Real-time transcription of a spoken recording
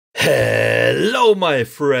Hello my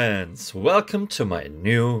friends, welcome to my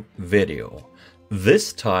new video.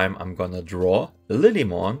 This time I'm gonna draw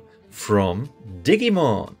Lilimon from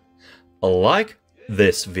Digimon. Like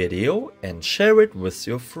this video and share it with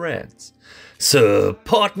your friends.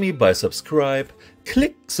 Support me by subscribe,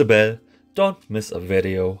 click the bell, don't miss a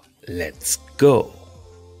video, let's go.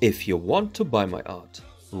 If you want to buy my art,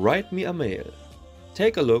 write me a mail.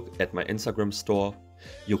 Take a look at my Instagram store.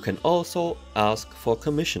 You can also ask for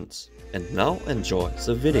commissions. And now enjoy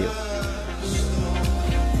the video.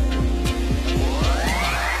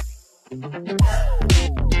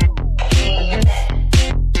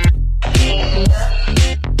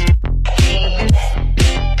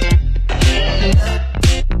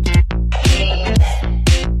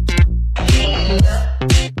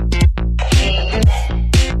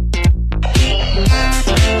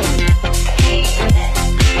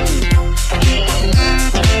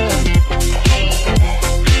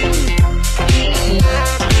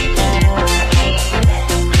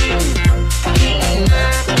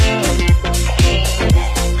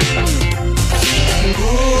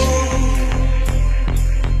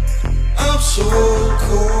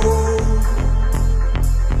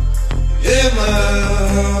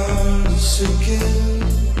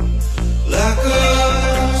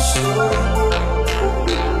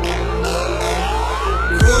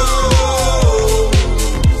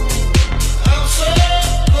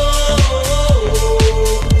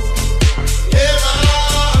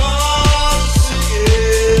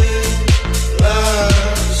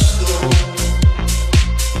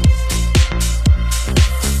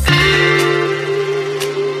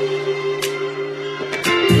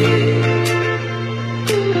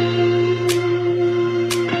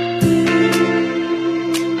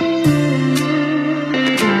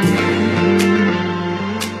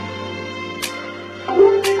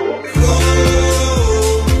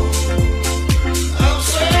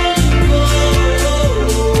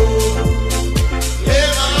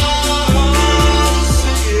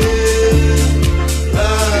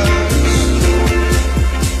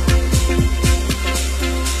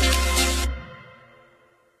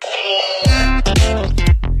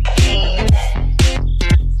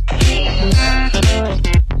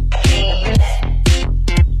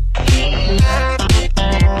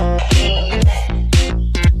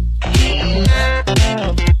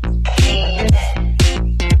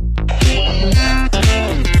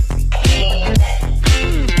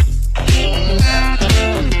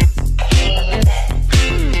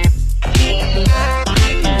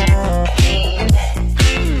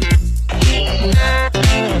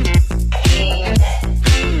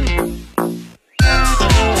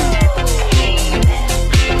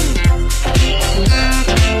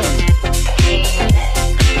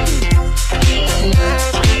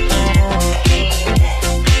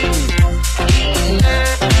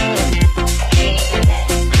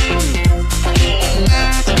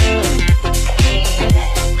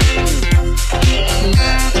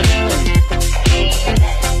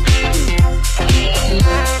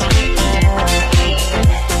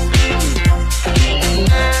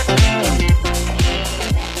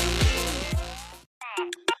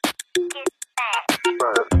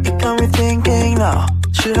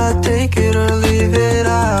 Should I take it or leave it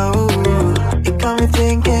out? It got me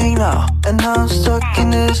thinking now, and now I'm stuck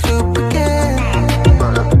in this loop again.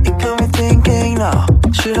 It got me thinking now,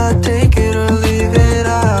 should I take it or leave it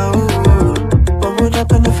out? What would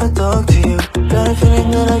happen if I talk to you? Got a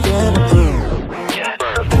feeling that I get a clue.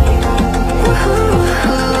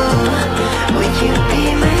 Would you be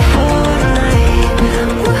my Fortnite?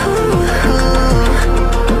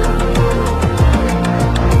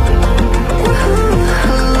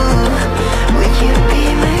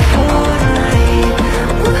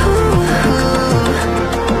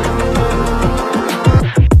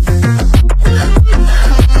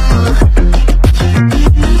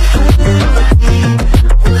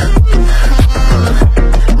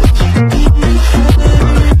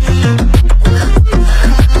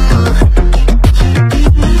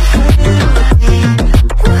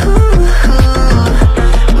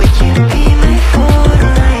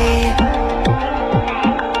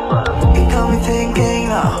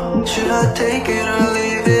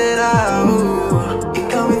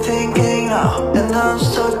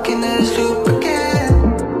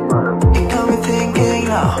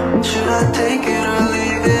 Should I take it or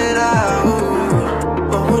leave it out?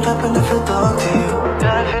 What would happen if I talk to you?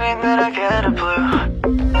 Got a feeling that I get a blue.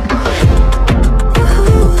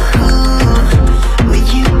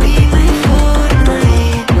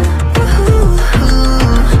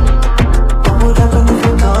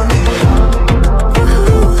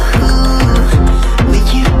 Would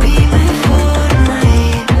you be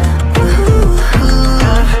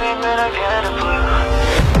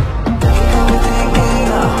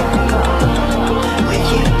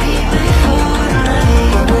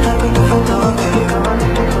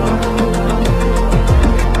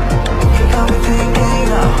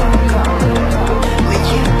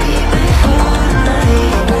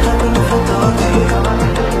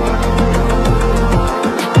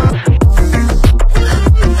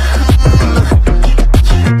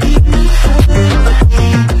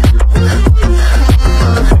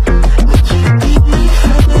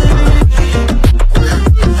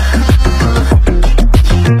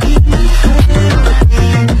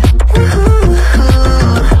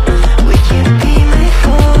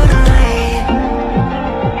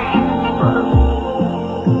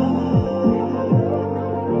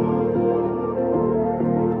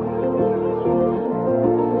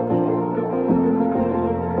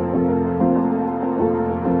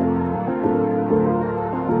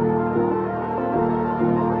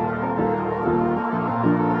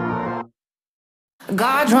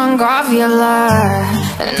got drunk off your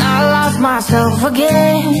love, and I lost myself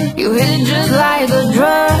again. You hit it just like a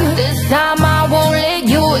drug. This time I won't let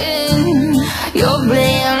you in. You're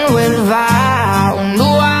playing with fire.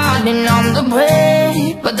 No, I didn't on the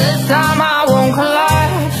play, but this time I won't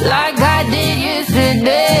collide like I did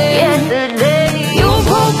yesterday. You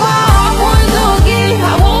broke my heart once again.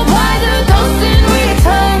 I won't buy the dust in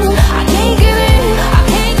return. I can't give it, I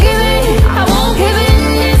can't give it, I won't give it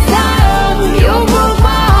this time. You broke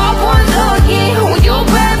my heart once again. When you're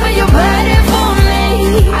bad, but you're bad it for me.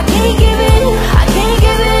 I can't give it, I can't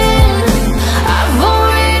give it. I've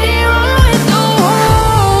already lost the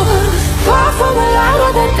world. Far from the light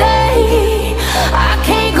of the day, I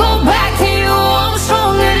can't go back to you. I'm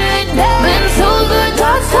stronger today. Been to the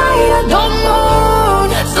dark side, I don't know.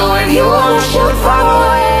 So if you wanna shoot far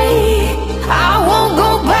away, I won't go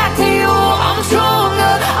back to you. I'm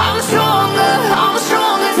stronger, I'm stronger, I'm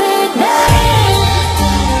stronger today.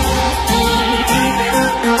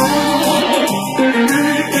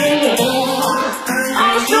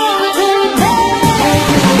 I'm stronger today.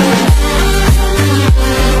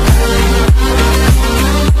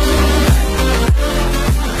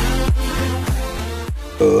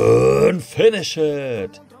 And finish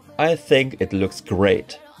it! I think it looks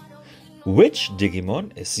great. Which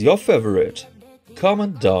Digimon is your favorite?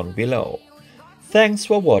 Comment down below. Thanks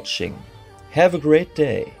for watching. Have a great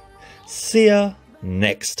day. See ya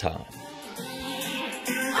next time.